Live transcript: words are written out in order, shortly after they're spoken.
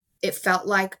it felt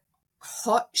like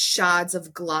hot shards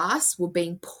of glass were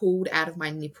being pulled out of my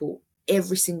nipple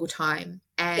every single time.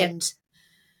 And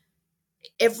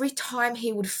every time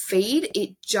he would feed,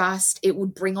 it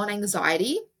would bring on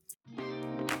anxiety.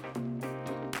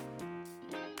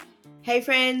 Hey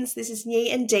friends, this is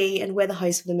Nhi and Dee, and we're the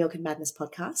hosts of the Milk and Madness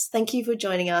podcast. Thank you for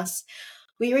joining us.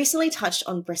 We recently touched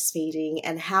on breastfeeding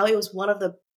and how it was one of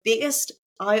the biggest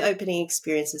eye-opening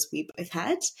experiences we both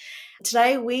had.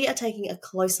 Today, we are taking a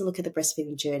closer look at the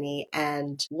breastfeeding journey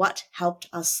and what helped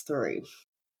us through.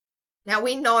 Now,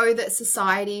 we know that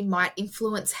society might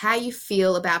influence how you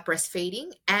feel about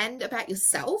breastfeeding and about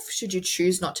yourself should you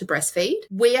choose not to breastfeed.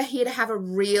 We are here to have a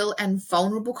real and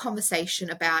vulnerable conversation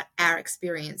about our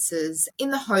experiences in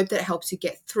the hope that it helps you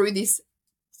get through this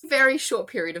very short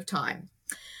period of time.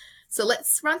 So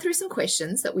let's run through some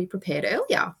questions that we prepared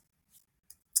earlier.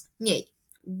 Nhi,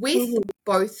 with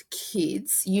both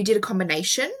kids, you did a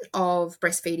combination of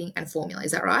breastfeeding and formula,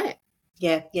 is that right?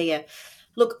 Yeah.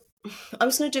 Look, I'm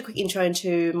just going to do a quick intro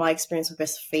into my experience with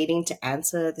breastfeeding to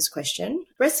answer this question.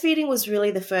 Breastfeeding was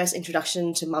really the first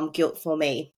introduction to mum guilt for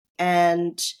me.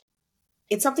 And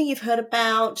it's something you've heard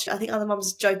about. I think other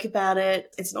mums joke about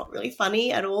it. It's not really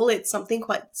funny at all. It's something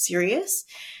quite serious.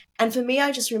 And for me,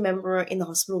 I just remember in the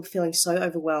hospital feeling so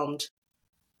overwhelmed,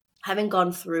 having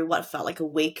gone through what felt like a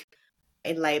week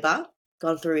in labour,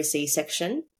 gone through a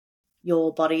C-section.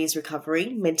 Your body is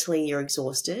recovering, mentally you're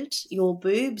exhausted, your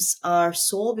boobs are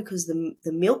sore because the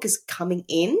milk is coming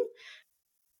in,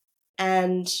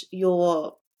 and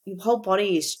your whole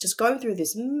body is just going through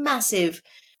this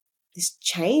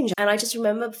change. And I just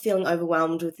remember feeling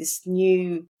overwhelmed with this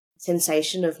new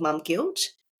sensation of mum guilt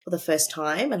for the first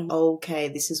time. And okay,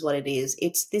 this is what it is.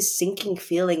 It's this sinking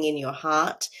feeling in your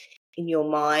heart, in your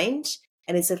mind,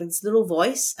 and it's like this little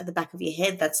voice at the back of your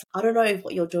head that's, I don't know if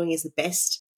what you're doing is the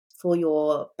best for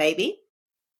your baby,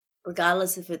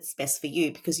 regardless if it's best for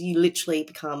you, because you literally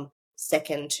become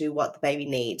second to what the baby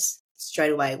needs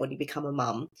straight away when you become a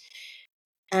mum.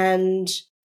 And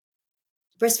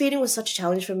breastfeeding was such a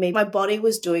challenge for me. My body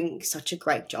was doing such a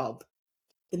great job.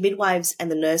 The midwives and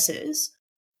the nurses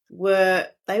were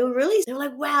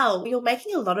like, wow, you're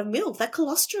making a lot of milk. That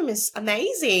colostrum is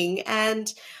amazing.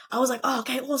 And I was like, oh,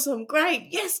 okay, awesome, great.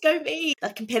 Yes, go me.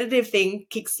 That competitive thing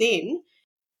kicks in.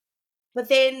 But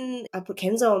then I put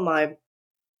Kenzo on my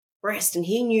breast and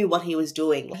he knew what he was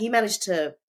doing. He managed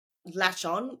to latch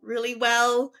on really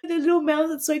well. The little mouth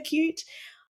is so cute.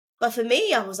 But for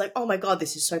me, I was like, oh my God,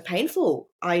 this is so painful.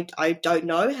 I don't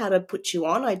know how to put you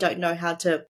on. I don't know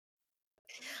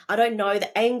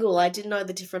the angle. I didn't know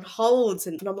the different holds.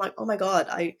 And I'm like, oh my God.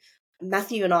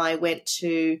 Matthew and I went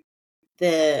to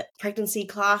the pregnancy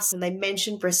class and they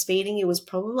mentioned breastfeeding. It was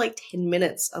probably like 10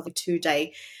 minutes of a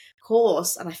 2-day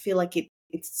course. And I feel like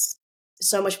it's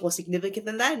so much more significant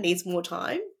than that. It needs more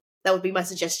time. That would be my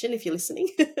suggestion if you're listening.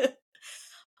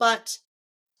 But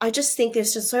I just think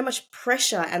there's just so much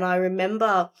pressure. And I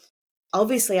remember,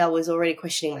 obviously, I was already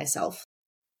questioning myself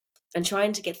and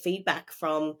trying to get feedback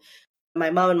from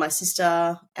my mum and my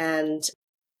sister and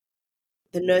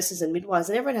the nurses and midwives.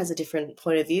 And everyone has a different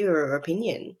point of view or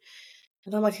opinion.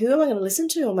 And I'm like, who am I going to listen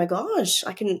to? Oh my gosh,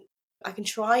 I can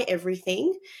try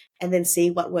everything and then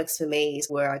see what works for me is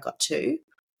where I got to.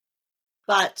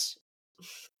 But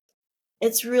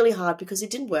it's really hard because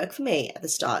it didn't work for me at the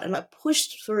start. And I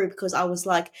pushed through because I was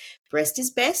like, breast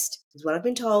is best, is what I've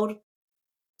been told.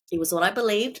 It was what I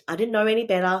believed. I didn't know any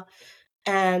better.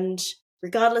 And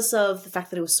regardless of the fact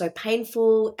that it was so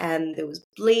painful and there was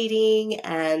bleeding,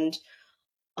 and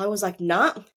I was like,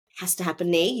 nah, it has to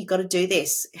happen, Nhi. You got to do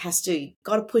this. It has to. You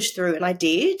got to push through. And I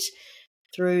did,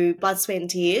 through blood, sweat, and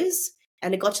tears.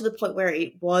 And it got to the point where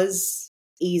it was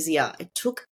easier. It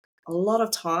took a lot of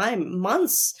time,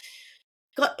 months.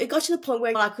 It got to the point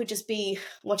where I could just be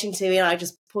watching TV and I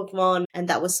just put them on and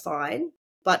that was fine.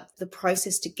 But the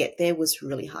process to get there was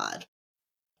really hard.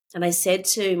 And I said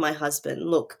to my husband,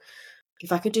 look,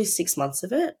 if I could do 6 months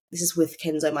of it, this is with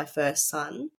Kenzo, my first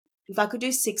son, if I could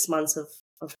do 6 months of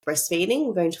breastfeeding,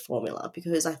 we're going to formula,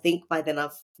 because I think by then I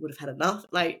would have had enough.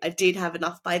 Like, I did have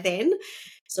enough by then.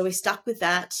 So we stuck with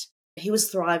that. He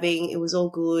was thriving. It was all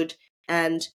good.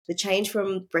 And the change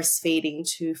from breastfeeding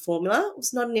to formula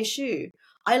was not an issue.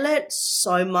 I learned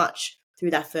so much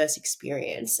through that first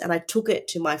experience, and I took it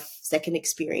to my second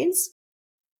experience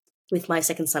with my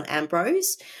second son,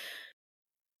 Ambrose.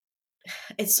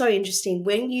 It's so interesting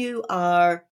when you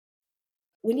have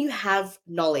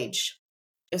knowledge.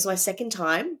 It was my second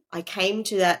time. I came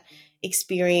to that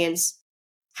experience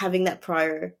having that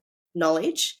prior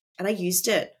knowledge, and I used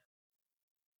it.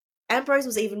 Ambrose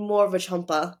was even more of a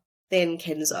chomper than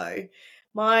Kenzo.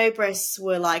 My breasts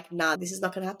were like, nah, this is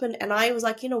not going to happen. And I was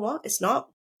like, you know what? It's not,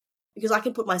 because I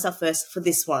can put myself first for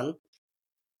this one,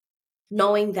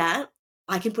 knowing that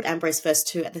I can put Ambrose first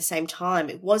too at the same time.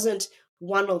 It wasn't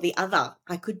one or the other.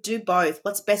 I could do both.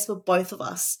 What's best for both of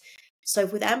us? So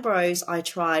with Ambrose, I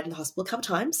tried in the hospital a couple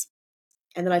times,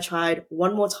 and then I tried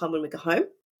one more time when we got home.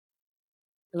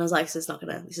 And I was like, this is not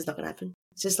gonna happen.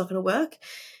 It's just not gonna work.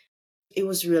 It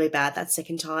was really bad that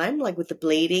second time, like with the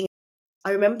bleeding.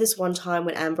 I remember this one time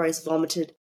when Ambrose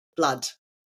vomited blood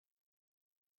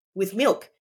with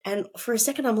milk. And for a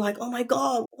second, I'm like, oh my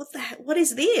God, what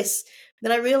is this?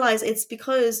 Then I realized it's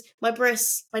because my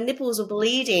breasts, my nipples were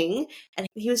bleeding and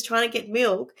he was trying to get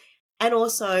milk and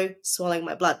also swallowing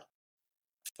my blood.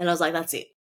 And I was like, that's it.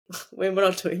 We're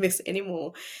not doing this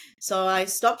anymore. So I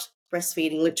stopped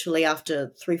breastfeeding literally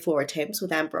after 3-4 attempts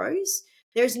with Ambrose.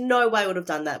 There's no way I would have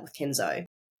done that with Kenzo.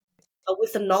 But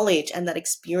with the knowledge and that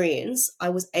experience, I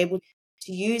was able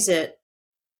to use it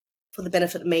for the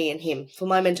benefit of me and him, for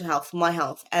my mental health, for my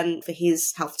health, and for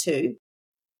his health too.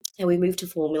 And we moved to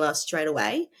formula straight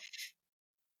away.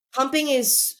 Pumping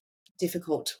is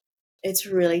difficult. It's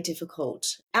really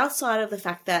difficult. Outside of the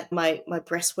fact that my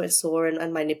breasts were sore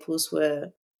and my nipples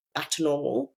were back to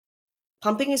normal,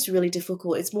 pumping is really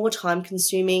difficult. It's more time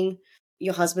consuming.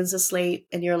 Your husband's asleep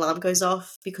and your alarm goes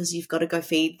off because you've got to go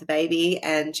feed the baby,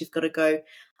 and you've got to go,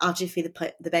 after you feed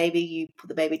the baby, you put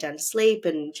the baby down to sleep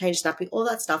and change the nappy, all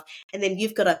that stuff. And then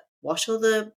you've got to wash all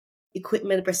the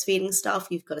equipment, breastfeeding stuff.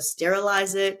 You've got to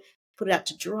sterilize it, put it out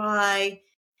to dry.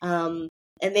 And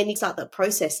then you start that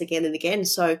process again and again.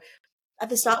 So at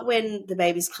the start, when the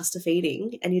baby's cluster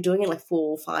feeding and you're doing it like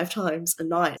 4 or 5 times a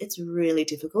night, it's really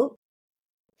difficult.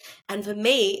 And for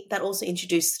me, that also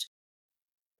introduced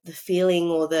the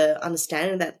feeling or the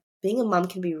understanding that being a mum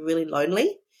can be really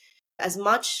lonely. As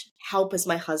much help as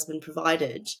my husband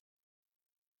provided,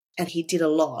 and he did a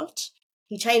lot,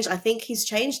 I think he's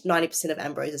changed 90% of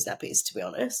Ambrose's nappies, to be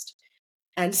honest,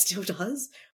 and still does.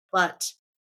 But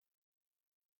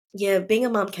yeah, being a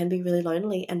mum can be really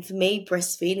lonely. And for me,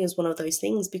 breastfeeding is one of those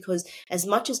things, because as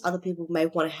much as other people may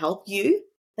want to help you,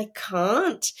 they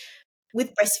can't.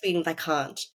 With breastfeeding, they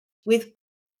can't. With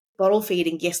bottle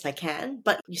feeding, yes, they can,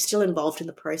 but you're still involved in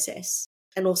the process.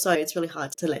 And also, it's really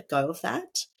hard to let go of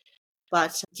that.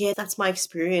 But yeah, that's my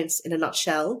experience in a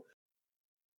nutshell.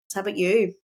 How about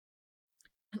you?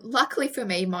 Luckily for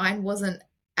me, mine wasn't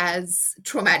as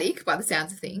traumatic by the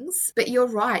sounds of things. But you're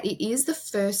right, it is the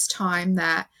first time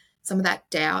that some of that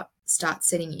doubt starts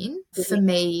setting in. For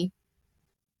me,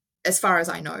 as far as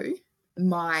I know,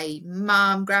 my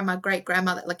mum, grandma, great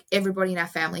grandmother, like everybody in our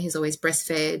family has always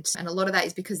breastfed. And a lot of that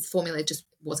is because formula just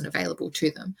wasn't available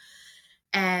to them.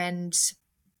 And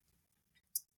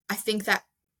I think that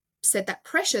set that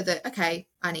pressure that, okay,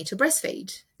 I need to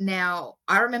breastfeed. Now,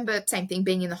 I remember same thing,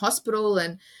 being in the hospital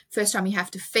and first time you have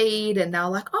to feed, and they're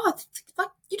like, oh, like,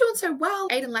 you're doing so well.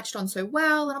 Aiden latched on so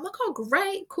well. And I'm like, oh,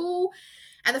 great, cool.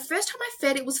 And the first time I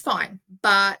fed, it was fine.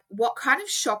 But what kind of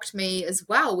shocked me as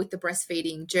well with the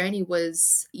breastfeeding journey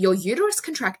was your uterus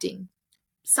contracting.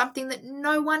 Something that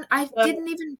I didn't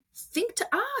even think to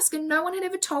ask, and no one had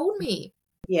ever told me.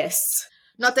 Yes.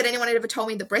 Not that anyone had ever told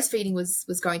me that breastfeeding was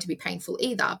going to be painful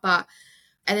either, but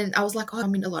and then I was like, oh,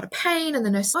 I'm in a lot of pain. And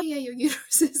the nurse, oh yeah, your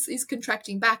uterus is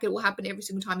contracting back. It will happen every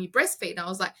single time you breastfeed. And I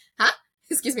was like, huh?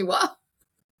 Excuse me, what?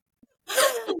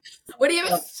 What do you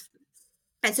mean?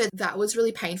 And so that was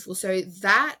really painful. So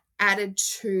that added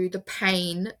to the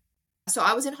pain. So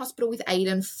I was in hospital with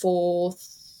Aiden for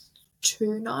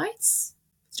 2 nights,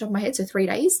 off the top of my head, so 3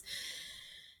 days.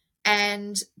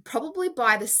 And probably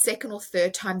by the second or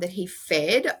third time that he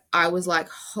fed, I was like,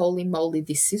 holy moly,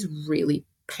 this is really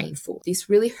painful. This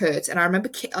really hurts. And I remember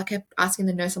like asking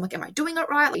the nurse, I'm like, am I doing it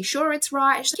right? Are you sure it's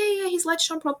right? And she's like, yeah, he's latched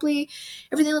on properly.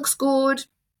 Everything looks good.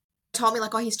 Told me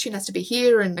like, oh, his chin has to be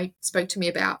here. And they spoke to me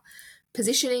about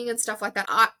positioning and stuff like that.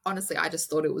 I just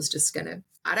thought it was just gonna,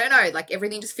 I don't know, like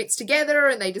everything just fits together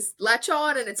and they just latch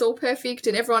on and it's all perfect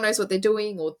and everyone knows what they're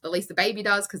doing, or at least the baby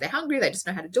does because they're hungry. They just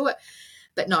know how to do it.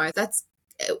 But no,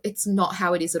 it's not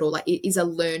how it is at all. Like, it is a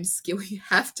learned skill. You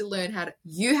have to learn how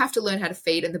to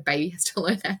feed, and the baby has to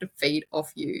learn how to feed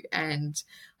off you. And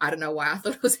I don't know why I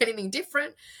thought it was anything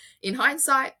different in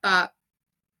hindsight, but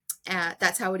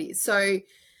that's how it is. So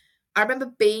I remember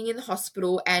being in the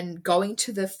hospital and going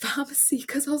to the pharmacy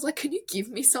because I was like, can you give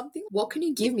me something? What can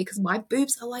you give me? Because my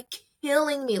boobs are like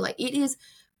killing me. Like, it is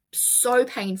so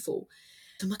painful.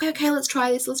 I'm like, okay, let's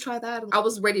try this, let's try that. I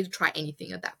was ready to try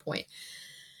anything at that point.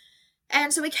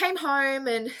 And so we came home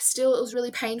and still it was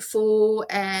really painful,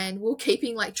 and we were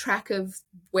keeping like track of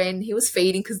when he was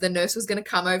feeding because the nurse was going to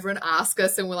come over and ask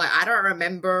us, and we're like, I don't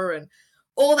remember and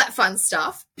all that fun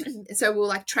stuff. And so we were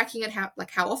like tracking it, how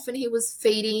often he was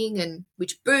feeding and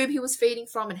which boob he was feeding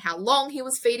from and how long he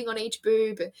was feeding on each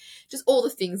boob, and just all the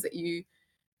things that you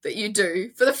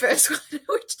do for the first one,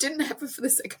 which didn't happen for the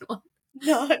second one.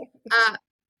 No.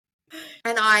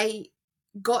 And I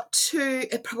got to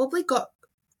it probably got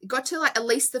to like at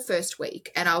least the first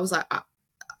week, and I was like,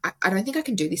 I don't think I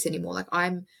can do this anymore. Like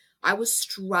I was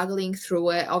struggling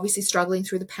through it, obviously struggling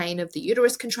through the pain of the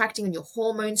uterus contracting and your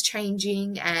hormones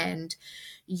changing and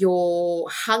your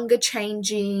hunger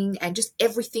changing, and just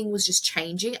everything was just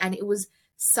changing, and it was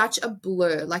such a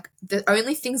blur. Like the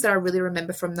only things that I really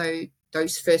remember from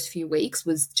those first few weeks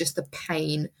was just the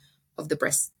pain of the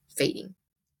breastfeeding.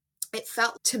 It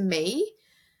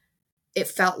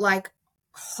felt like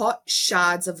hot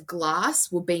shards of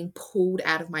glass were being pulled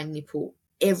out of my nipple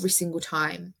every single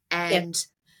time. And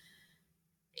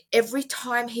every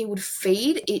time he would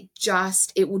feed,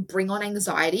 it would bring on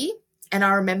anxiety. And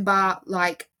I remember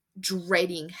like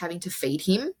dreading having to feed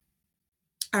him.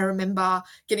 I remember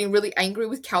getting really angry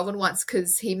with Calvin once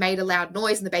because he made a loud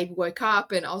noise and the baby woke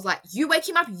up, and I was like, you wake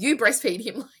him up, you breastfeed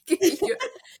him. Like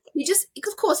he just,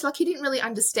 of course, like he didn't really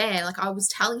understand. Like I was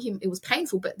telling him it was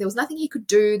painful, but there was nothing he could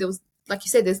do. There was, like you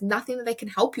said, there's nothing that they can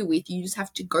help you with. You just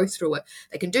have to go through it.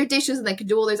 They can do dishes and they can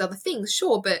do all those other things,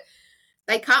 sure, but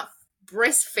they can't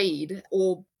breastfeed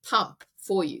or pump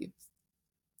for you.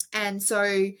 And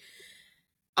so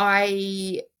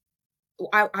I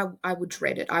would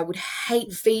dread it. I would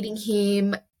hate feeding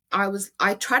him.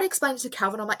 I try to explain it to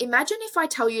Calvin. I'm like, imagine if I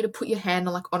tell you to put your hand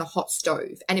on a hot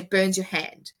stove and it burns your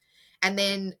hand. And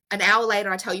then an hour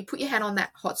later, I tell you, put your hand on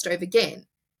that hot stove again.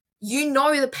 You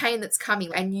know the pain that's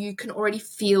coming and you can already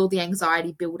feel the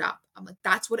anxiety build up. I'm like,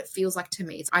 that's what it feels like to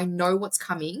me. I know what's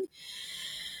coming.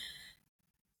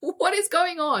 What is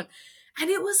going on? And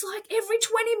it was like every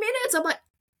 20 minutes. I'm like,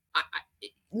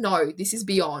 no, this is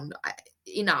beyond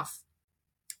enough.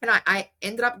 And I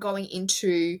ended up going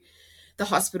into the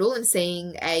hospital and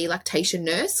seeing a lactation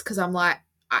nurse because I'm like,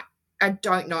 I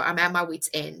don't know. I'm at my wit's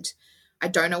end. I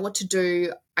don't know what to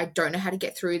do. I don't know how to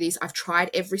get through this. I've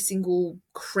tried every single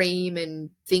cream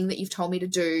and thing that you've told me to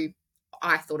do.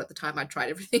 I thought at the time I'd tried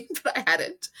everything, but I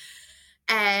hadn't.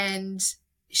 And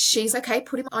she's like, okay,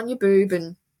 put him on your boob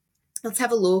and let's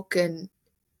have a look. And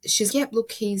she's, yeah,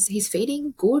 look, he's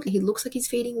feeding good. He looks like he's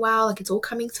feeding well. Like it's all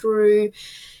coming through.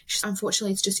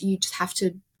 Unfortunately, it's just, you just have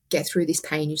to get through this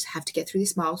pain. You just have to get through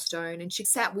this milestone. And she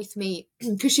sat with me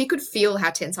because she could feel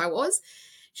how tense I was.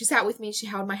 She sat with me, she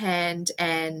held my hand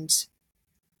and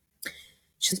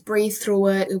she just breathed through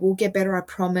it. It will get better, I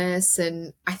promise.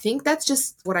 And I think that's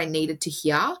just what I needed to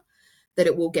hear, that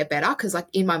it will get better. Because like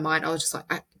in my mind, I was just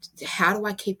like, how do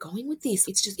I keep going with this?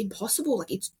 It's just impossible.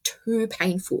 Like it's too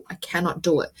painful. I cannot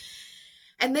do it.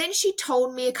 And then she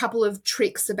told me a couple of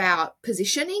tricks about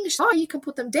positioning. She's like, oh, you can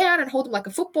put them down and hold them like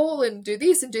a football and do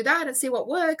this and do that and see what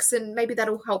works. And maybe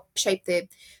that'll help shape their...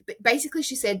 But basically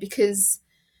she said, because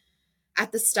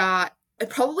at the start, it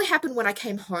probably happened when I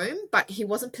came home, but he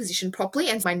wasn't positioned properly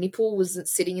and my nipple wasn't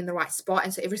sitting in the right spot.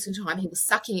 And so every single time he was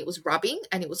sucking, it was rubbing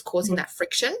and it was causing that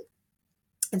friction.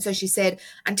 And so she said,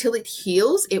 until it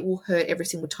heals, it will hurt every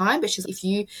single time. But she's like, if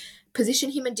you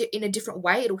position him in a different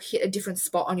way, it'll hit a different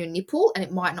spot on your nipple and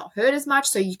it might not hurt as much,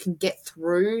 so you can get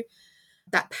through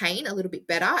that pain a little bit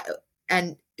better.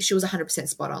 And she was 100%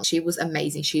 spot on. She was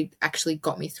amazing. She actually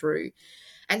got me through.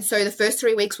 And so the first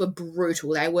 3 weeks were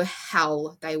brutal. They were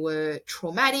hell. They were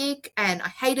traumatic and I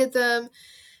hated them.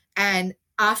 And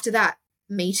after that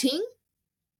meeting,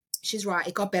 she's right,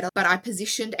 it got better. But I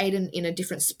positioned Aiden in a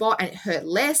different spot and it hurt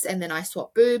less. And then I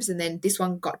swapped boobs and then this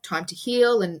one got time to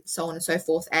heal and so on and so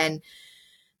forth. And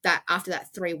that after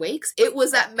that 3 weeks, it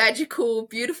was that magical,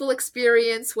 beautiful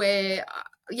experience where,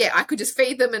 I could just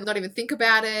feed them and not even think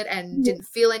about it and didn't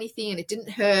feel anything and it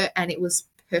didn't hurt and it was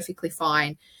perfectly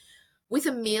fine. With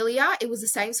Amelia, it was the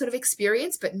same sort of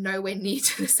experience, but nowhere near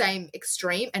to the same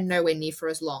extreme and nowhere near for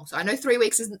as long. So I know 3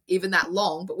 weeks isn't even that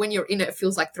long, but when you're in it, it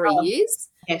feels like 3 years.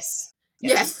 Yes.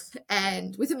 Yes.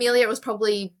 And with Amelia, it was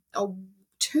probably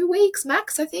 2 weeks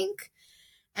max, I think.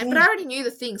 But I already knew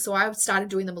the thing, so I started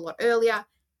doing them a lot earlier.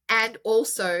 And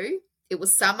also, it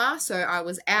was summer, so I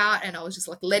was out and I was just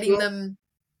like letting them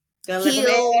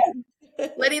heal.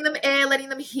 Letting them air, letting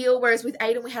them heal. Whereas with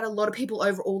Aiden, we had a lot of people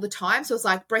over all the time. So it's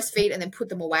like breastfeed and then put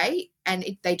them away. And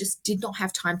they just did not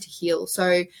have time to heal.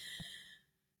 So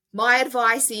my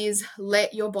advice is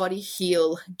let your body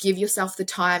heal. Give yourself the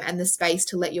time and the space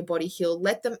to let your body heal.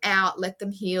 Let them out, let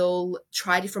them heal.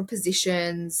 Try different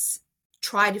positions.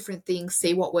 Try different things.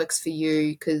 See what works for you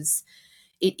because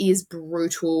it is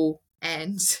brutal.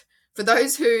 And for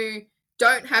those who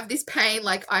don't have this pain.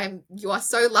 Like, you are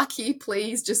so lucky.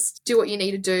 Please just do what you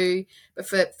need to do.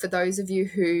 But for those of you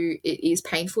who it is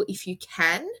painful, if you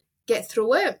can get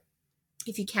through it,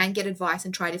 if you can get advice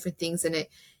and try different things and it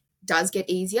does get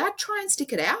easier, try and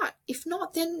stick it out. If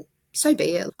not, then so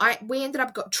be it. We ended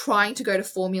up trying to go to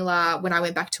formula when I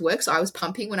went back to work. So I was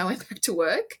pumping when I went back to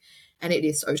work, and it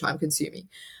is so time consuming.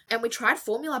 And we tried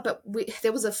formula, but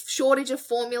there was a shortage of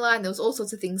formula and there was all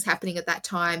sorts of things happening at that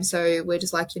time. So we're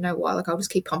just like, you know what, like I'll just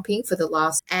keep pumping for the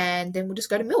last, and then we'll just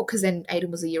go to milk, because then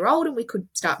Aiden was a year old and we could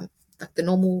start like the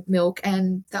normal milk,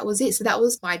 and that was it. So that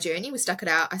was my journey. I stuck it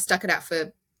out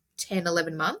for 10,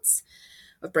 11 months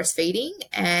of breastfeeding,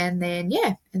 and then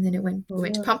we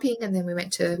went to pumping, and then we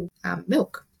went to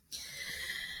milk.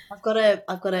 I've got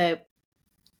a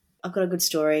good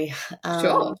story.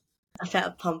 Sure.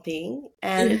 About pumping,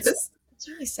 and it's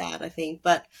really sad, I think,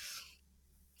 but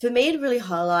for me it really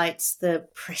highlights the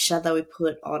pressure that we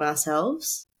put on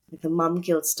ourselves. Like the mum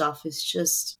guilt stuff is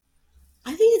just,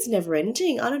 I think it's never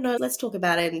ending. I don't know, let's talk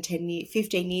about it in 10 years,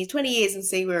 15 years, 20 years and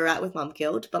see where we're at with mum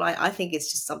guilt, but I think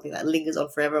it's just something that lingers on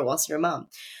forever whilst you're a mum.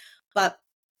 But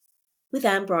with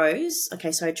Ambrose,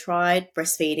 okay, so I tried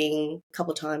breastfeeding a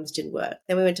couple of times, didn't work.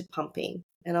 Then we went to pumping.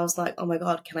 And I was like, oh my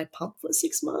God, can I pump for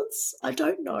 6 months? I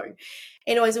don't know.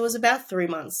 Anyways, it was about 3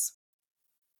 months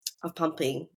of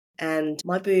pumping. And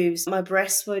my boobs, my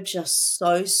breasts were just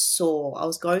so sore. I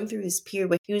was going through this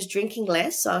period where he was drinking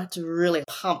less, so I had to really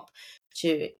pump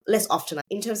to less often.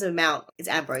 In terms of amount, it's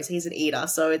Ambrose. He's an eater,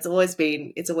 so it's always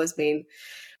been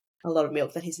a lot of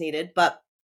milk that he's needed. But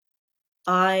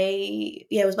it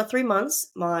was about 3 months.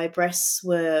 My breasts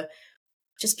were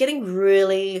just getting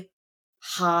really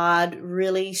hard,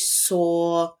 really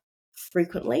sore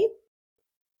frequently.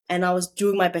 And I was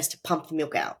doing my best to pump the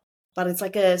milk out. But it's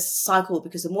like a cycle,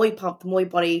 because the more you pump, the more your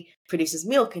body produces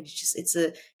milk, and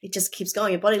it just keeps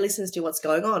going. Your body listens to what's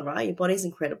going on, right? Your body's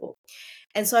incredible.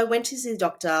 And so I went to see the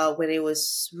doctor when it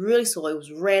was really sore. It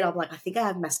was red. I'm like, I think I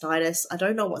have mastitis. I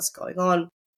don't know what's going on.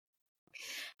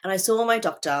 And I saw my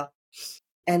doctor,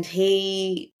 and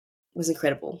he was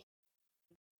incredible.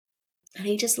 And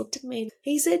he just looked at me.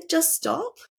 He said, just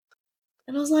stop.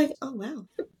 And I was like, oh, wow.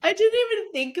 I didn't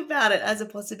even think about it as a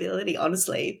possibility,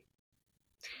 honestly.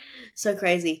 So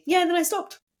crazy. Yeah, and then I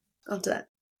stopped after that.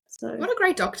 So what a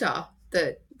great doctor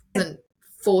that doesn't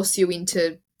force you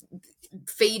into,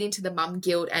 feed into the mum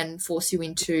guilt and force you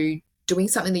into doing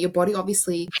something that your body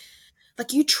obviously,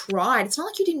 like you tried. It's not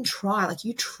like you didn't try. Like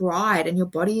you tried, and your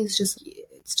body is just,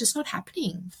 it's just not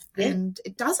happening. Yeah. And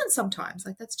it doesn't sometimes.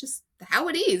 Like that's just how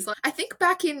it is. Like I think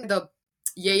back in the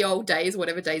ye old days,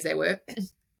 whatever days they were,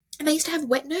 and they used to have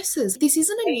wet nurses. This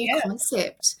isn't a new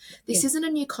concept. This isn't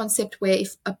a new concept where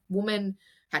if a woman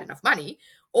had enough money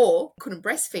or couldn't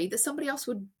breastfeed, that somebody else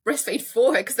would breastfeed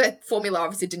for her, because that formula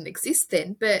obviously didn't exist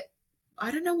then. But I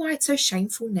don't know why it's so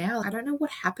shameful now. I don't know what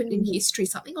happened in history.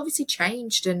 Something obviously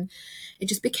changed, and it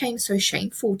just became so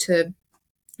shameful to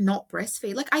not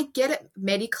breastfeed. Like I get it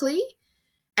medically.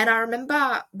 And I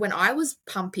remember when I was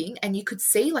pumping, and you could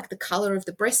see like the color of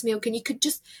the breast milk, and you could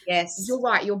just, yes, you're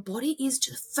right, your body is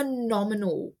just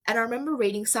phenomenal. And I remember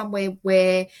reading somewhere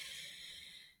where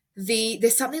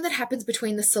there's something that happens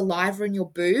between the saliva and your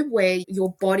boob, where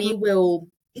your body will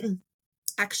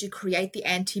actually create the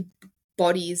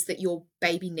antibodies that your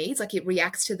baby needs. Like it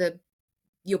reacts to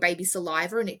your baby's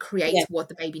saliva, and it creates what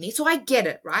the baby needs. So I get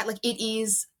it, right? Like it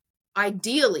is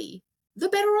ideally the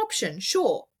better option,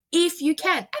 sure, if you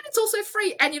can. And it's also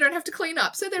free, and you don't have to clean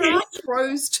up. So there are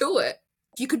pros to it.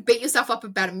 You could beat yourself up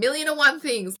about 1,000,001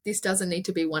 things. This doesn't need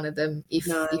to be one of them if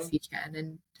you can,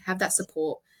 and have that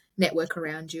support network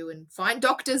around you, and find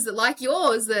doctors that like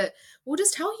yours that will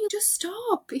just tell you, just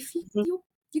stop. If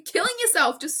you're killing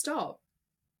yourself, just stop.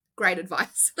 Great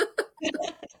advice.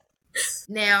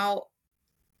 Now,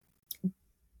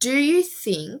 do you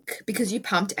think, because you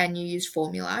pumped and you used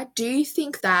formula, do you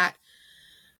think that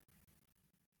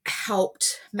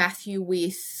helped Matthew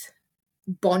with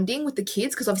bonding with the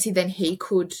kids? Because obviously then he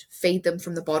could feed them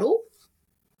from the bottle.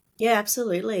 Yeah,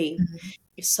 absolutely.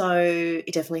 So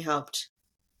it definitely helped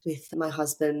with my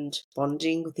husband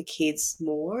bonding with the kids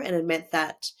more, and it meant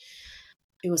that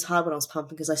it was hard when I was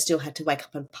pumping because I still had to wake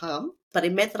up and pump, but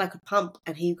it meant that I could pump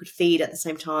and he could feed at the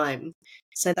same time.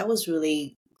 So that was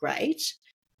really great.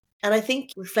 And I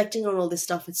think reflecting on all this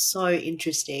stuff, it's so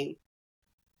interesting,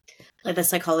 like the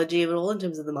psychology of it all in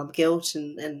terms of the mum guilt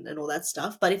and all that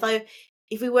stuff. But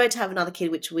if we were to have another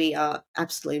kid, which we are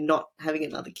absolutely not having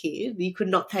another kid, you could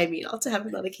not pay me not to have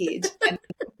another kid. And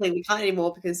we can't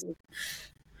anymore because we've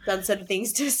done certain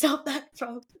things to stop that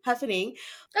from happening.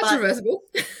 That's reversible.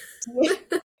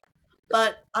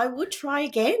 But I would try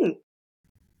again.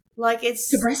 Like To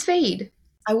it's, breastfeed.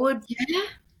 I would, Yeah.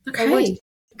 I would, Okay.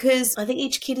 because I think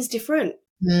each kid is different.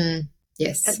 Mm, And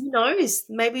yes. who knows?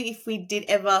 Maybe if we did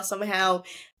ever somehow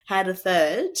had a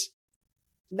third,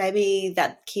 maybe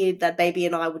that kid, that baby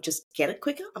and I would just get it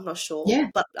quicker. I'm not sure. Yeah.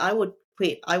 But I would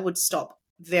quit. I would stop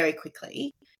very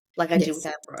quickly, like I did with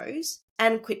Yes. Ambrose,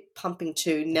 and quit pumping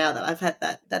too now that I've had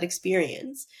that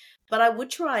experience. But I would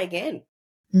try again.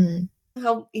 Mm.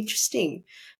 How interesting.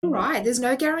 Right. There's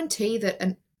no guarantee that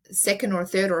a second or a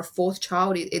third or a fourth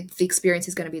child, the experience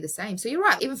is going to be the same. So you're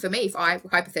right. Even for me, if I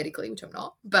hypothetically, which I'm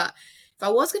not, but if I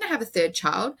was going to have a third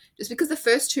child, just because the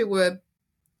first two were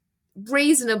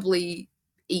reasonably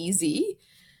easy,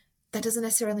 that doesn't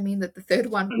necessarily mean that the third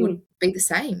one would Mhm. be the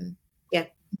same. Yeah.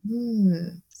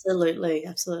 Hmm. Absolutely,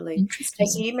 absolutely. Okay, so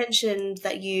Interesting. you mentioned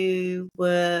that you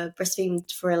were breastfeeding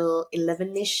for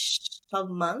 11-ish,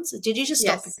 12 months. Did you just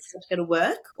stop because Yes. you had to go to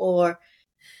work, or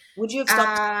would you have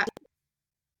stopped? Uh,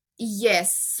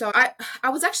 yes. So I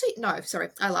was actually, no, sorry,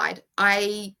 I lied.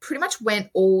 I pretty much went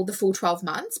all the full 12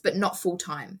 months, but not full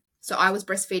time. So I was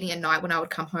breastfeeding at night when I would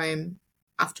come home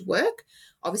after work.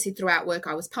 Obviously, throughout work,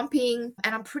 I was pumping.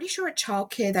 And I'm pretty sure at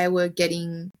childcare, they were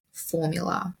getting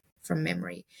formula from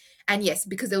memory. And yes,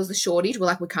 because there was a shortage, we're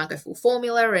like, we can't go full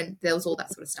formula. And there was all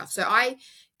that sort of stuff. So I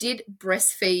did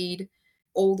breastfeed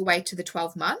all the way to the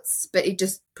 12 months, but it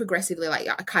just progressively, like,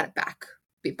 I cut it back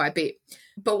bit by bit.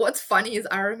 But what's funny is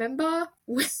I remember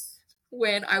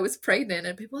when I was pregnant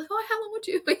and people were like, oh, how long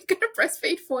are you going to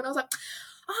breastfeed for? And I was like,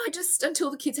 oh, just until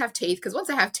the kids have teeth, because once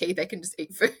they have teeth, they can just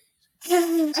eat food.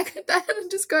 I could and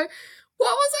just go,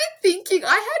 what was I thinking?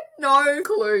 I had no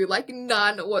clue, like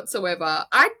none whatsoever.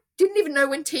 I didn't even know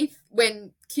when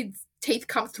kids' teeth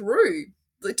come through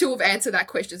to have answered that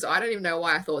question. So I don't even know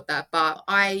why I thought that. But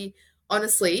I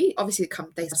honestly, obviously,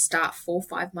 they start 4 or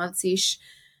 5 months ish.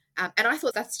 And I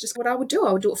thought that's just what I would do.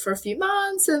 I would do it for a few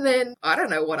months, and then I don't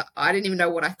know I didn't even know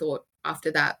what I thought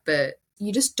after that. But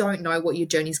you just don't know what your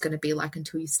journey is going to be like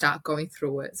until you start going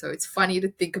through it. So it's funny to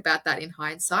think about that in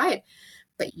hindsight,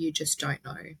 but you just don't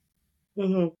know.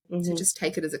 Hmm, So hmm. just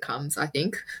take it as it comes, I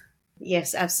think.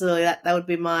 Yes, absolutely. That would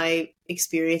be my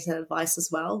experience and advice as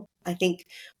well. I think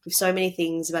with so many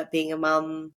things about being a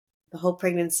mum, the whole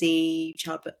pregnancy,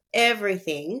 childbirth,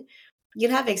 everything, you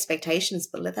can have expectations,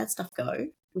 but let that stuff go,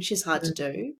 which is hard to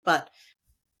do, but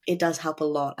it does help a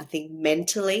lot. I think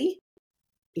mentally,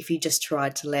 if you just try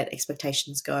to let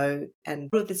expectations go and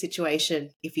improve the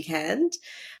situation if you can.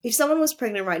 If someone was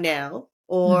pregnant right now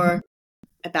Mm-hmm. or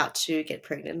about to get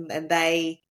pregnant and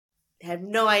they have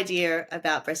no idea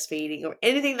about breastfeeding or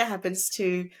anything that happens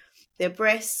to their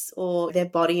breasts or their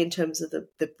body in terms of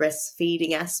the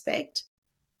breastfeeding aspect,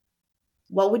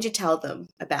 what would you tell them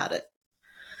about it?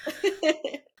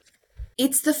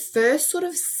 It's the first sort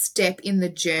of step in the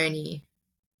journey,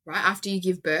 right? After you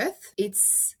give birth,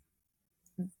 it's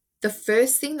the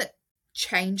first thing that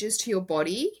changes to your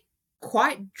body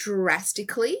quite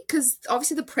drastically, because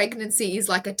obviously the pregnancy is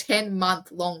like a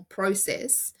 10-month long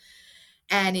process,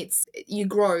 and you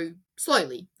grow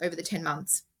slowly over the 10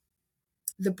 months.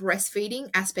 The breastfeeding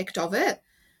aspect of it,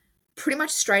 pretty much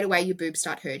straight away your boobs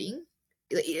start hurting.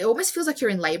 It almost feels like you're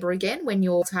in labor again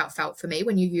that's how it felt for me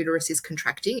when your uterus is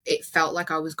contracting. It felt like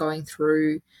I was going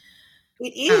through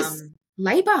It is.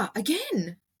 labor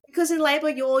again. Because in labor,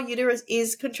 your uterus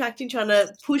is contracting, trying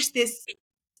to push this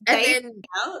And baby then,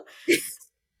 out.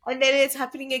 And then it's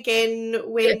happening again yes,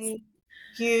 when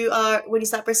you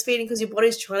start breastfeeding because your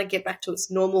body's trying to get back to its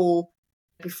normal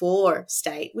before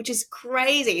state, which is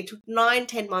crazy. It took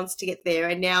 9-10 months to get there,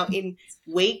 and now in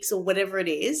weeks or whatever it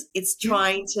is, it's yeah,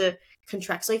 trying to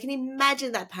contract. So you can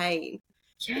imagine that pain.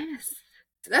 yes.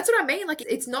 That's what I mean. Like,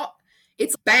 it's not,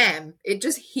 it's bam, it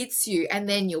just hits you, and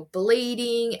then you're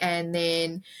bleeding, and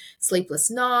then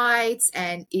sleepless nights,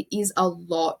 and it is a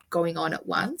lot going on at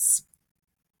once.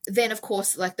 Then, of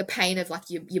course, like the pain of like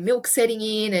your milk setting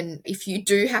in, and if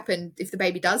the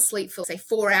baby does sleep for say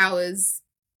 4 hours,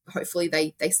 hopefully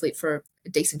they sleep for a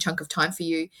decent chunk of time for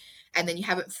you, and then you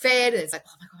haven't fed, and it's like,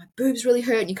 oh my god, my boob's really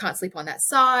hurt, and you can't sleep on that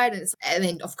side, and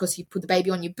then of course you put the baby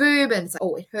on your boob, and it's like,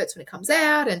 oh, it hurts when it comes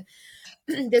out, and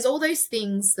there's all those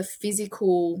things. The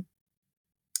physical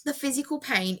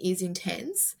pain is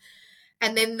intense,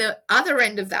 and then the other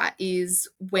end of that is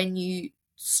when you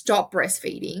stop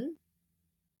breastfeeding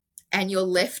and you're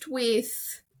left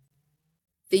with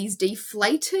these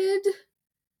deflated,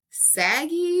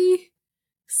 saggy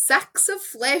sacks of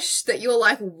flesh that you're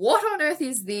like, what on earth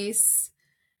is this?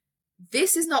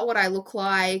 This is not what I look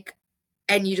like.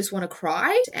 And you just want to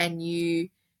cry, and you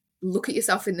look at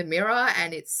yourself in the mirror,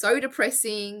 and it's so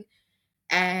depressing,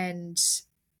 and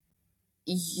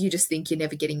you just think you're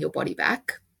never getting your body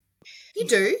back. You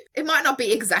do. It might not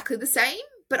be exactly the same,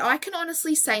 but I can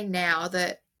honestly say now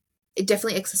that it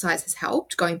definitely exercise has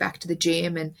helped. Going back to the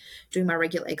gym and doing my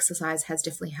regular exercise has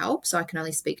definitely helped. So I can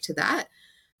only speak to that.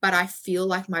 But I feel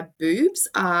like my boobs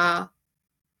are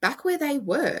back where they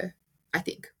were, I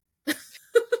think. I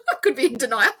could be in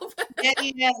denial.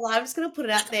 Yeah. Well, I'm just going to put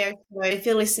it out there. So if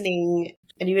you're listening,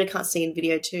 and you really can't see in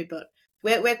video too, but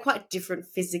we're quite different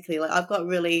physically. Like I've got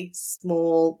really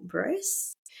small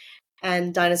breasts,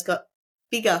 and Dinah's got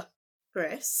bigger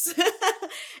breasts.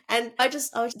 And I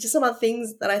was just some other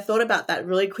things that I thought about that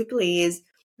really quickly is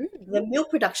the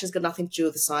milk production has got nothing to do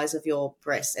with the size of your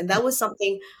breast. And that was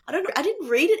something, I don't know, I didn't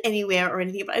read it anywhere or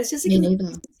anything, but it was just a Me neither.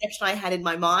 conception I had in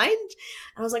my mind.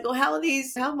 And I was like, oh, how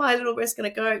are my little breasts going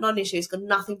to go? Not an issue. It's got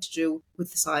nothing to do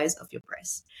with the size of your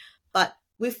breast. But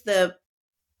with the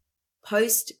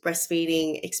post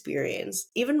breastfeeding experience,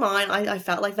 even mine, I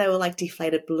felt like they were like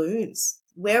deflated balloons.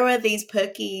 Where are these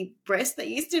perky breasts that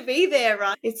used to be there,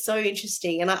 right? It's so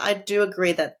interesting. And I do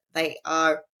agree that they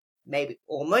are maybe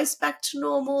almost back to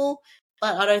normal,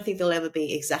 but I don't think they'll ever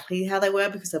be exactly how they were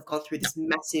because they've gone through this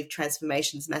massive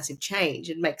transformations, massive change.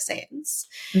 It makes sense.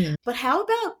 Mm. But how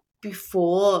about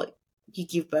before you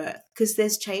give birth? Because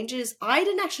there's changes. I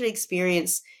didn't actually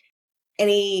experience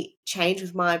any change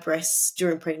with my breasts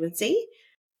during pregnancy.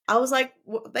 I was like,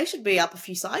 well, they should be up a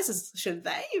few sizes, shouldn't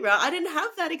they? Right? I didn't have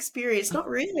that experience. Not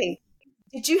really.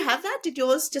 Did you have that? Did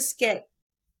yours just get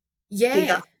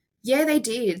bigger? Yeah, they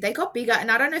did. They got bigger,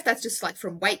 and I don't know if that's just like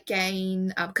from weight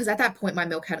gain, because at that point my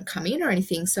milk hadn't come in or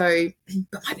anything. So,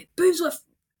 but my boobs were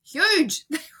huge.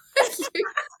 They were huge.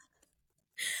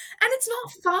 And it's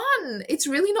not fun. It's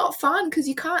really not fun because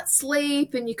you can't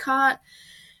sleep and you can't.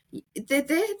 They're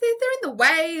in the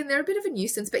way and they're a bit of a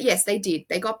nuisance. But yes, they did.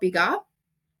 They got bigger,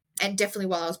 and definitely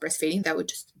while I was breastfeeding, they were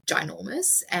just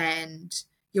ginormous. And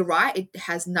you're right, it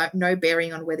has no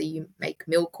bearing on whether you make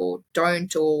milk or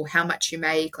don't, or how much you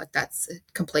make. Like that's a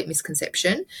complete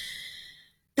misconception.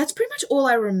 That's pretty much all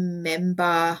I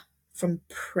remember from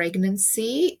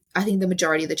pregnancy. I think the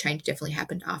majority of the change definitely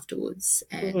happened afterwards.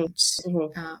 And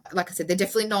like I said, they're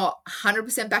definitely not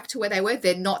 100% back to where they were.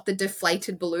 They're not the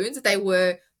deflated balloons. They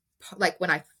were like when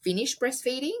I finished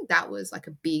breastfeeding, that was like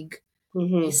a big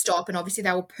stop. And obviously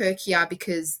they were perkier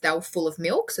because they were full of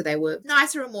milk. So they were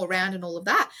nicer and more round and all of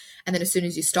that. And then as soon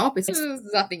as you stop, it's there's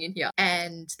nothing in here.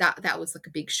 And that was like a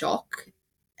big shock.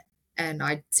 And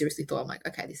I seriously thought, I'm like,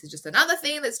 okay, this is just another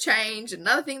thing that's changed,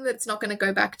 another thing that's not going to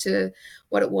go back to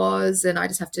what it was. And I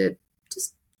just have to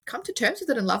just come to terms with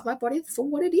it and love my body for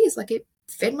what it is. Like it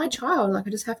fed my child. Like I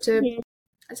just have to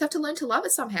learn to love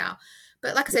it somehow.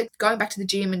 But like I said, going back to the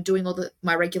gym and doing all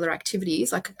my regular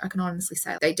activities, like I can honestly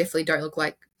say they definitely don't look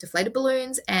like deflated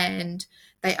balloons, and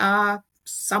they are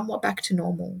somewhat back to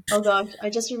normal. Oh gosh, I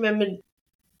just remembered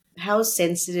how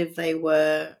sensitive they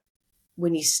were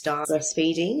when you start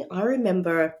breastfeeding. I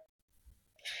remember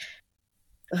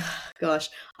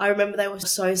they were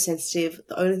so sensitive.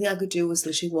 The only thing I could do was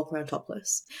literally walk around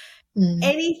topless.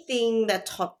 Anything that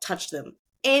touched them,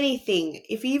 anything,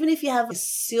 even if you have a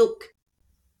silk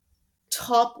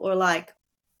top or like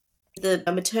the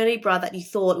maternity bra that you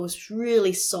thought was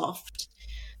really soft,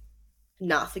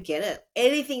 nah, forget it.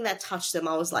 Anything that touched them,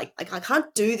 I was like I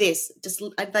can't do this. Just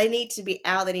they need to be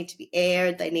out. They need to be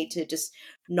aired. They need to just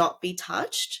not be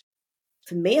touched.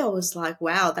 For me, I was like,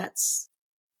 wow, that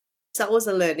was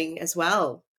a learning as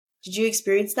well. Did you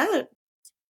experience that?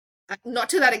 Not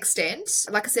to that extent.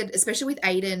 Like I said, especially with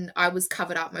Aiden, I was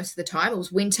covered up most of the time. It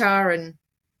was winter and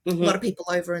a lot of people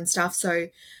over and stuff. So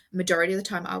majority of the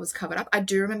time I was covered up. I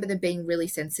do remember them being really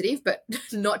sensitive, but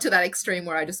not to that extreme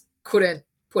where I just couldn't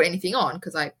put anything on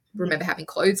because I remember having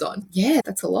clothes on. Yeah,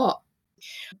 that's a lot.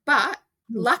 But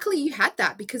luckily you had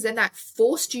that because then that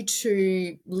forced you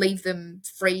to leave them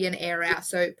free and air out.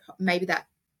 So maybe that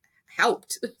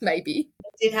helped, maybe.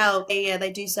 It did help. Yeah,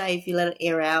 they do say if you let it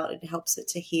air out, it helps it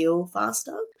to heal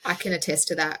faster. I can attest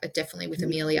to that. Definitely with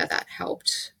Amelia, that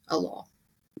helped a lot.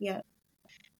 Yeah.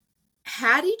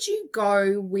 How did you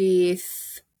go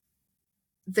with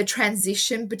the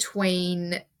transition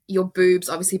between your boobs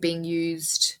obviously being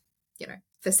used,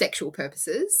 for sexual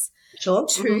purposes,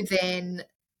 to then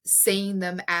seeing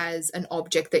them as an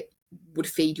object that would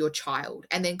feed your child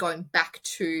and then going back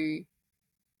to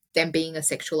them being a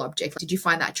sexual object? Did you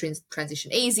find that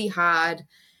transition easy, hard?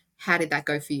 How did that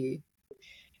go for you?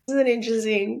 Isn't it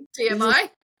interesting? TMI?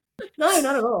 No,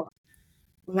 not at all.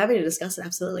 I'm happy to discuss it,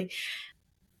 absolutely.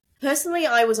 Personally,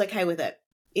 I was okay with it.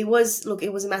 It was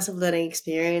a massive learning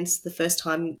experience. The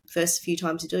first few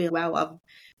times you do it, wow,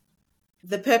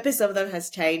 the purpose of them has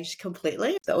changed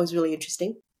completely. That was really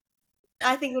interesting.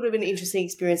 I think it would have been an interesting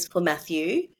experience for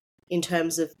Matthew in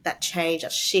terms of that change,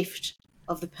 that shift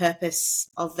of the purpose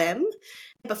of them.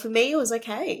 But for me, it was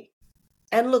okay.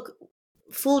 And look,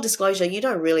 full disclosure, you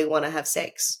don't really want to have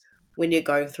sex when you're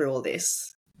going through all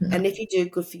this. No. And if you do,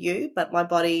 good for you. But my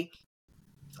body,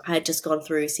 I had just gone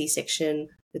through C-section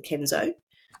with Kenzo.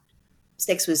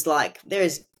 Sex was like, there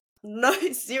is no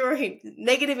zero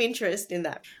negative interest in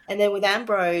that. And then with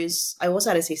Ambrose, I also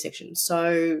had a C-section.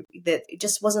 So that it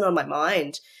just wasn't on my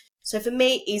mind. So for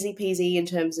me, easy peasy in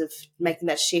terms of making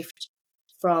that shift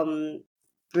from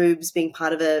boobs being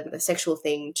part of a sexual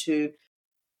thing to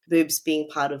boobs being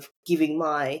part of giving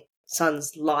my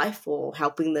son's life or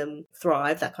helping them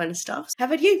thrive, that kind of stuff. How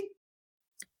about you?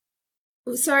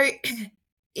 So,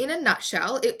 in a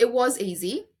nutshell, it was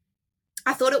easy.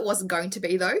 I thought it wasn't going to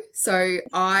be, though. So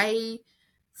I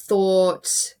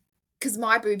thought, because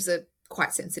my boobs are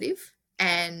quite sensitive,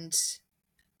 and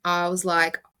I was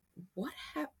like, what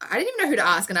happened? I didn't even know who to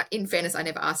ask. And in fairness, I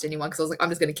never asked anyone because I was like, I'm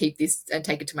just going to keep this and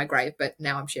take it to my grave. But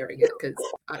now I'm sharing it because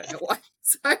I don't know why.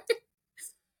 So,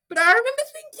 but I remember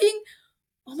thinking,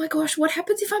 oh my gosh, what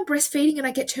happens if I'm breastfeeding and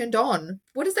I get turned on?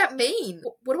 What does that mean?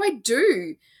 What do I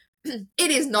do? It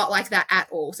is not like that at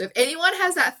all. So if anyone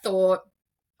has that thought,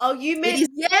 oh, you meant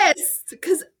yes,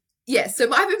 because yes. So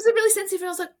my boobs are really sensitive, and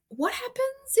I was like, what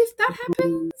happens if that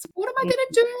happens? What am I going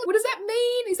to do? What does that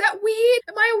mean? Is that weird?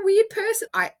 Am I a weird person?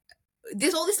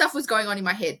 There's all this stuff was going on in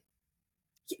my head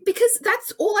because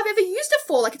that's all I've ever used it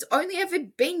for. Like it's only ever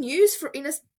been used for in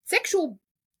a sexual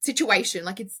situation.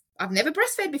 Like I've never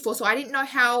breastfed before, so I didn't know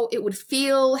how it would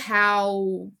feel.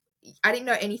 I didn't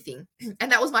know anything.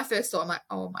 And that was my first thought. I'm like,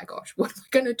 oh my gosh, what am I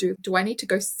going to do? Do I need to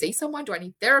go see someone? Do I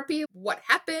need therapy? What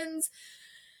happens?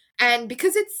 And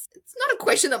because it's not a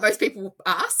question that most people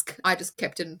ask, I just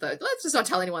kept it in let's just not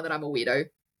tell anyone that I'm a weirdo.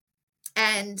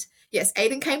 And yes,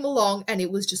 Aiden came along and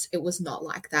it was not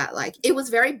like that. Like it was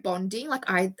very bonding. Like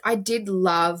I did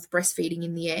love breastfeeding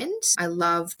in the end. I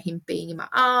loved him being in my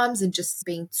arms and just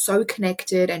being so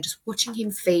connected and just watching him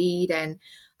feed, and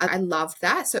I loved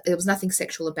that. So there was nothing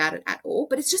sexual about it at all,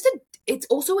 but it's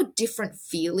also a different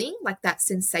feeling. Like that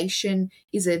sensation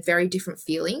is a very different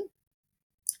feeling.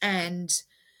 And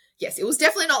yes, it was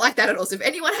definitely not like that at all. So if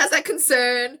anyone has that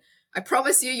concern, I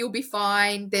promise you'll be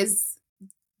fine. There's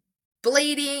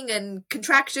bleeding and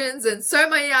contractions and so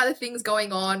many other things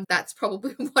going on. That's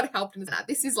probably what helped.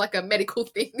 This is like a medical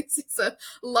thing. This is a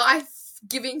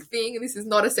life-giving thing. This is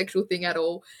not a sexual thing at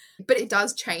all. But it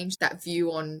does change that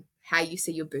view on how you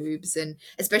see your boobs. And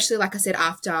especially, like I said,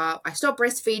 after I stopped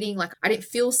breastfeeding, like I didn't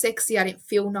feel sexy. I didn't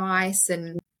feel nice.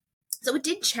 And so it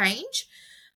did change,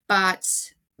 but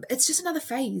it's just another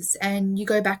phase. And you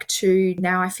go back to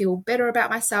now I feel better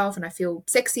about myself and I feel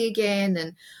sexy again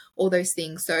and all those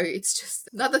things. So it's just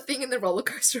another thing in the roller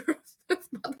coaster of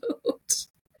motherhood.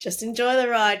 Just enjoy the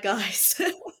ride, guys.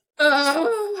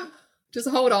 Just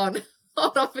hold on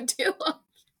for dear life.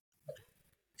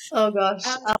 Oh gosh.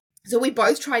 So we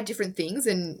both tried different things,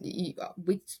 and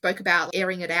we spoke about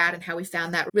airing it out and how we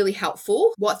found that really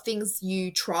helpful. What things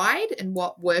you tried and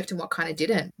what worked and what kind of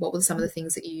didn't? What were some of the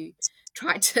things that you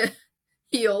tried to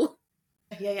heal?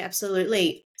 Yeah,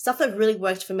 absolutely. Stuff that really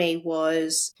worked for me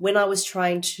was when I was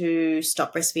trying to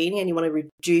stop breastfeeding and you want to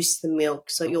reduce the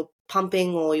milk, so you're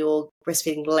pumping or you're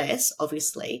breastfeeding less,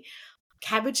 obviously.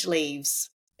 Cabbage leaves.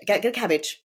 Get a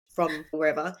cabbage from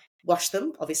wherever. Wash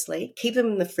them, obviously. Keep them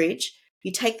in the fridge.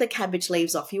 You take the cabbage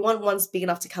leaves off. You want ones big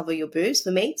enough to cover your boobs.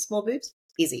 For me, small boobs,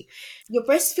 easy. Your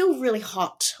breasts feel really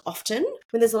hot often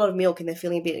when there's a lot of milk and they're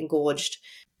feeling a bit engorged.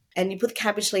 And you put the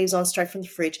cabbage leaves on straight from the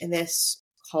fridge and they're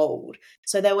cold.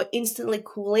 So they were instantly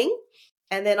cooling.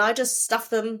 And then I just stuffed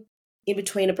them in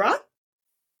between a bra,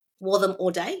 wore them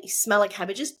all day. You smell like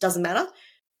cabbages, doesn't matter.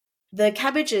 The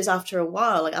cabbages, after a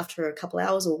while, like after a couple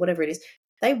hours or whatever it is,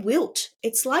 they wilt.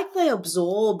 It's like they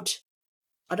absorbed.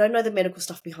 I don't know the medical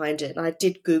stuff behind it, and I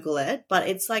did Google it, but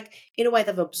it's like, in a way,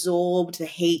 they've absorbed the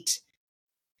heat.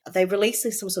 They release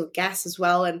some sort of gas as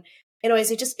well. And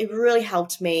anyways, it really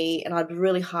helped me, and I'd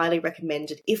really highly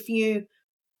recommend it. If you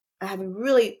are having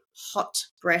really hot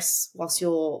breasts whilst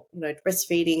you're,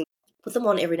 breastfeeding, put them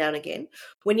on every now and again.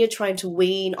 When you're trying to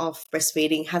wean off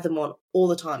breastfeeding, have them on all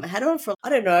the time. I had it on for,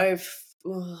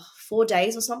 4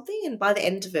 days or something, and by the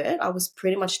end of it, I was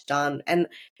pretty much done. And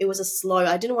it was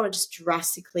I didn't want to just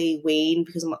drastically wean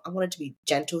because I wanted to be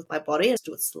gentle with my body and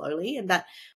do it slowly, and that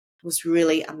was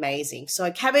really amazing. So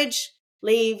cabbage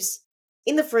leaves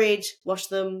in the fridge, wash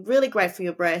them, really great for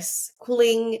your breasts,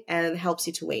 cooling, and helps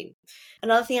you to wean.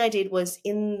 Another thing I did was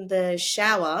in the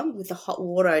shower with the hot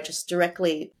water just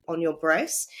directly on your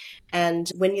breasts,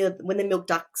 and when the milk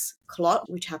ducts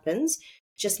clot, which happens,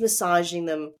 just massaging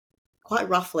them quite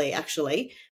roughly,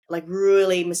 actually, like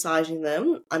really massaging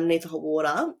them underneath the hot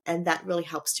water, and that really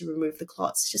helps to remove the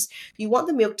clots. Just you want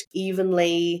the milk to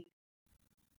evenly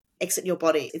exit your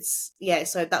body.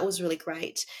 So that was really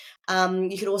great.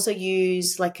 You could also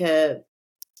use like I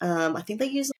think they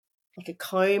use like a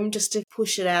comb just to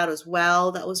push it out as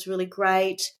well. That was really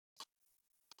great.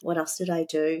 What else did I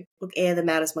do? Look, air them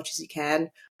out as much as you can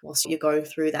whilst you're going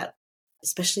through that,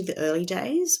 especially the early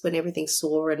days when everything's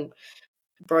sore and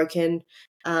broken.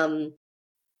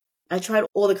 I tried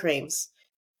all the creams.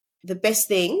 The best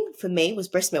thing for me was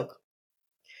breast milk.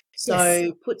 Yes.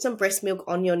 So put some breast milk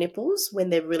on your nipples when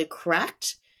they're really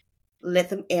cracked. Let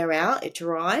them air out. It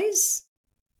dries.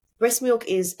 Breast milk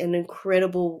is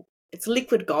it's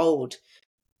liquid gold.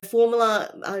 The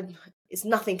formula is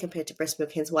nothing compared to breast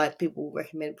milk, hence why people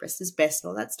recommend breast is best and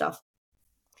all that stuff.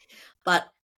 But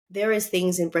there is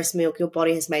things in breast milk your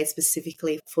body has made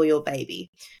specifically for your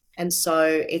baby. And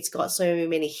so it's got so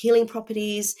many healing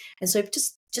properties. And so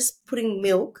just putting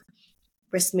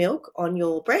breast milk on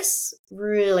your breasts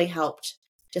really helped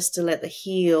just to let the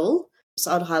heal.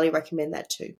 So I'd highly recommend that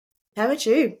too. How about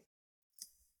you?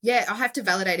 Yeah, I have to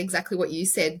validate exactly what you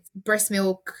said. Breast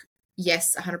milk,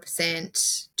 yes,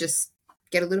 100%. Just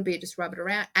get a little bit, just rub it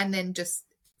around, and then just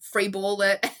free ball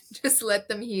it and just let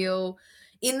them heal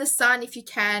in the sun if you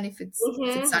can, if it's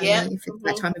Yeah. sunny, if it's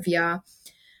that time of year.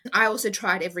 I also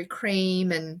tried every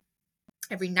cream and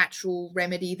every natural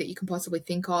remedy that you can possibly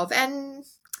think of, and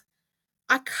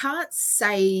I can't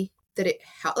say that it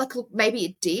helped. Like, look, maybe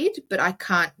it did, but I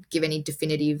can't give any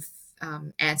definitive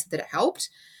answer that it helped.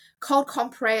 Cold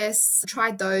compress,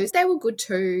 tried those. They were good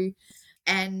too.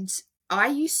 And I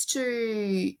used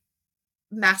to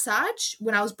massage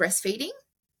when I was breastfeeding.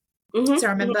 So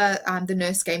I remember the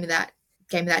nurse gave me that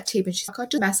tip, and she's like, "Oh,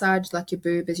 just massage like your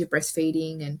boob as you're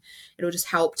breastfeeding, and it'll just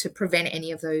help to prevent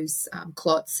any of those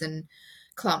clots and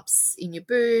clumps in your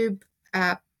boob."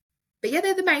 But yeah,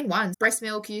 they're the main ones. Breast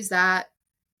milk, use that.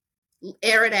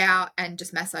 Air it out and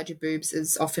just massage your boobs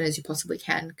as often as you possibly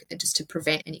can, just to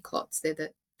prevent any clots.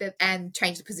 And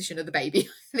change the position of the baby.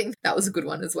 I think that was a good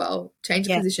one as well. Change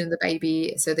the Yeah. position of the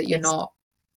baby so that you're Yes. not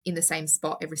in the same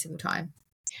spot every single time.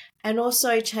 And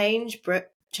also change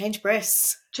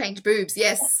breasts. Change boobs.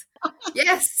 Yes.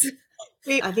 Yes.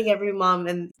 I think every mum,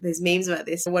 and there's memes about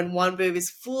this, when one boob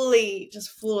is just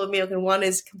full of milk and one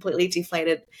is completely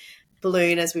deflated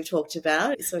balloon, as we've talked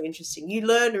about. It's so interesting. You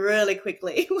learn really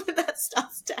quickly when that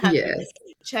starts to happen. Yes.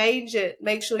 Change it.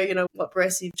 Make sure you know what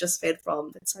breast you've just fed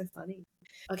from. It's so funny.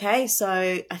 Okay, so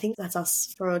I think that's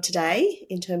us for today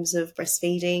in terms of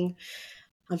breastfeeding.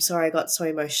 I'm sorry I got so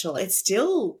emotional. It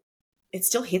still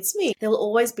hits me. There will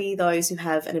always be those who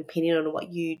have an opinion on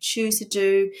what you choose to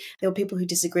do. There are people who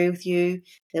disagree with you.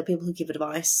 There are people who give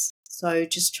advice. So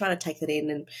just try to take that in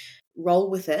and roll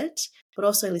with it, but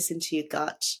also listen to your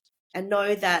gut and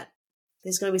know that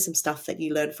there's going to be some stuff that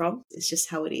you learn from. It's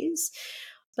just how it is.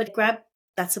 But grab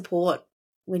that support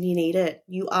when you need it.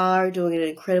 You are doing an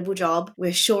incredible job.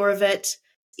 We're sure of it.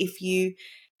 If you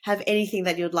have anything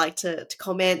that you'd like to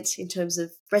comment in terms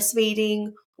of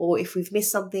breastfeeding, or if we've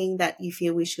missed something that you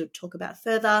feel we should talk about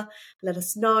further, let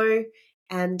us know.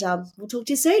 And we'll talk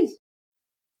to you soon.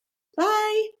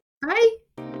 Bye.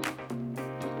 Bye.